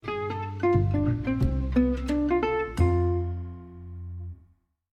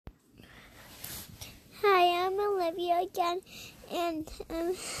and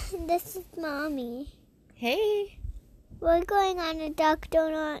this is Mommy. Hey. We're going on a duck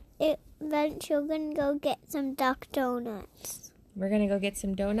donut adventure. We're going to go get some duck donuts. We're going to go get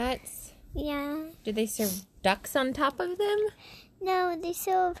some donuts? Yeah. Do they serve ducks on top of them? No, they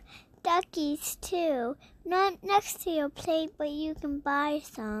serve duckies too. Not next to your plate, but you can buy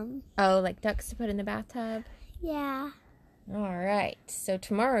some. Oh, like ducks to put in the bathtub? Yeah. All right. So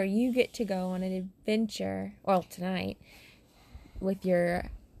tomorrow you get to go on an adventure, well, tonight, with your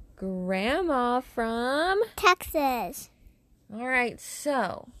grandma from Texas. All right.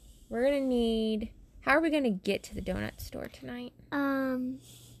 So we're going to need, how are we going to get to the donut store tonight?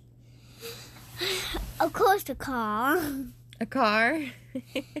 Of course, a car. A car?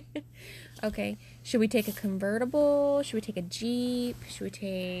 Okay. Should we take a convertible? Should we take a Jeep? Should we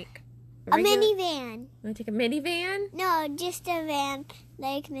take a minivan? Want to take a minivan? No, just a van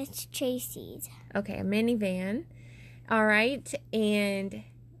like Miss Tracy's. Okay, a minivan. All right. And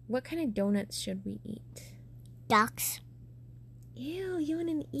what kind of donuts should we eat? Ducks. Ew, you want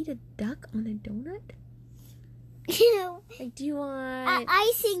to eat a duck on a donut? Like, do you want... An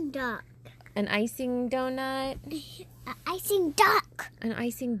icing duck. An icing donut? An icing duck. An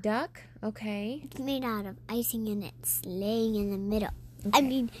icing duck? Okay. It's made out of icing and it's laying in the middle. Okay. I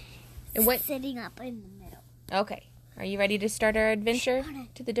mean, what? Sitting up in the middle. Okay. Are you ready to start our adventure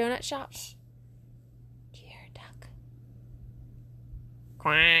to the donut shop? Do you hear a duck?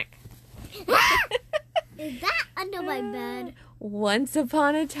 Quack. Is that under my bed? Once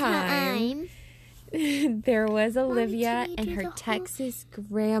upon a time, there was Olivia Mommy, and her Texas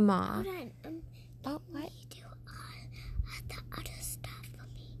grandma. Hold on. Oh, what? You do the other stuff for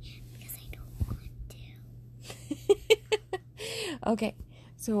me because I don't want to. Okay,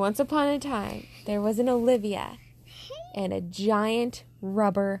 so once upon a time, there was an Olivia and a giant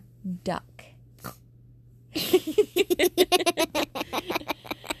rubber duck.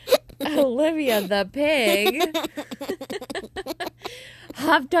 Olivia the pig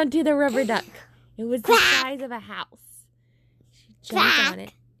hopped onto the rubber duck. It was the size of a house. She jumped on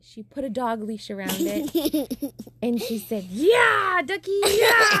it. She put a dog leash around it. And she said, "Yeah, ducky,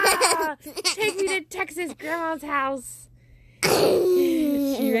 yeah! Take me to Texas Grandma's house."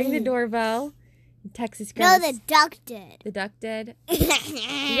 She rang the doorbell. Texas Grandma... No, the duck did. The duck did?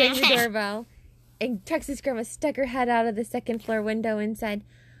 She rang the doorbell. And Texas Grandma stuck her head out of the second floor window and said,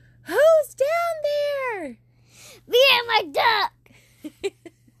 "Who's down there?" Me and my duck.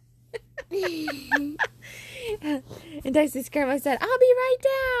 And Texas Grandma said, "I'll be right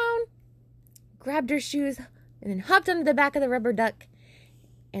down." Grabbed her shoes and then hopped onto the back of the rubber duck.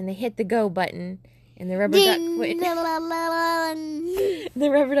 And they hit the go button. And the rubber duck went. The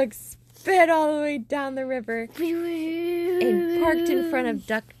rubber duck sped all the way down the river and parked in front of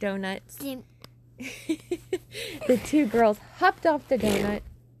Duck Donuts. The two girls hopped off the duck.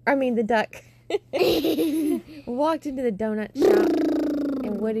 Walked into the donut shop.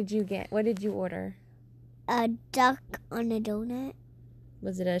 And what did you get? What did you order? A duck on a donut.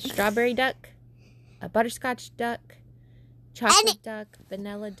 Was it a strawberry duck? A butterscotch duck? Chocolate duck?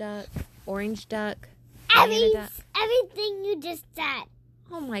 Vanilla duck? Orange duck? Banana duck? Everything you just said.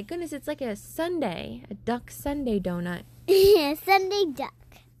 Oh my goodness, it's like a sundae. A duck sundae donut. Sunday duck.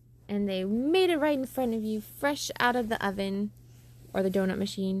 And they made it right in front of you, fresh out of the oven or the donut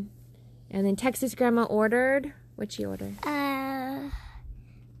machine. And then Texas Grandma ordered... What'd she order?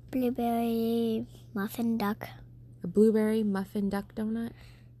 Blueberry muffin duck. A blueberry muffin duck donut?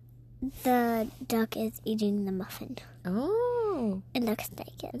 The duck is eating the muffin. Oh. It looks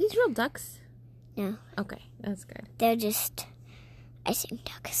like it. Are these real ducks? No. Okay, that's good. They're just icing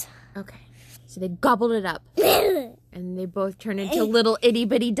ducks. Okay. So they gobbled it up. And they both turned into little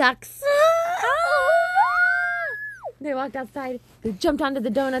itty-bitty ducks. They walked outside. They jumped onto the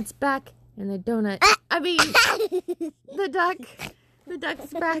donut's back. And the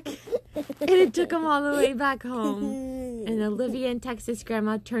duck's back. And it took them all the way back home. And Olivia and Texas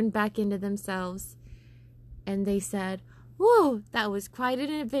Grandma turned back into themselves. And they said, "Whoa, that was quite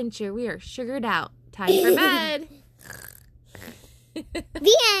an adventure. We are sugared out. Time for bed."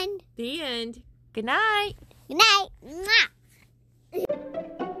 The end. The end. Good night. Good night. Mwah.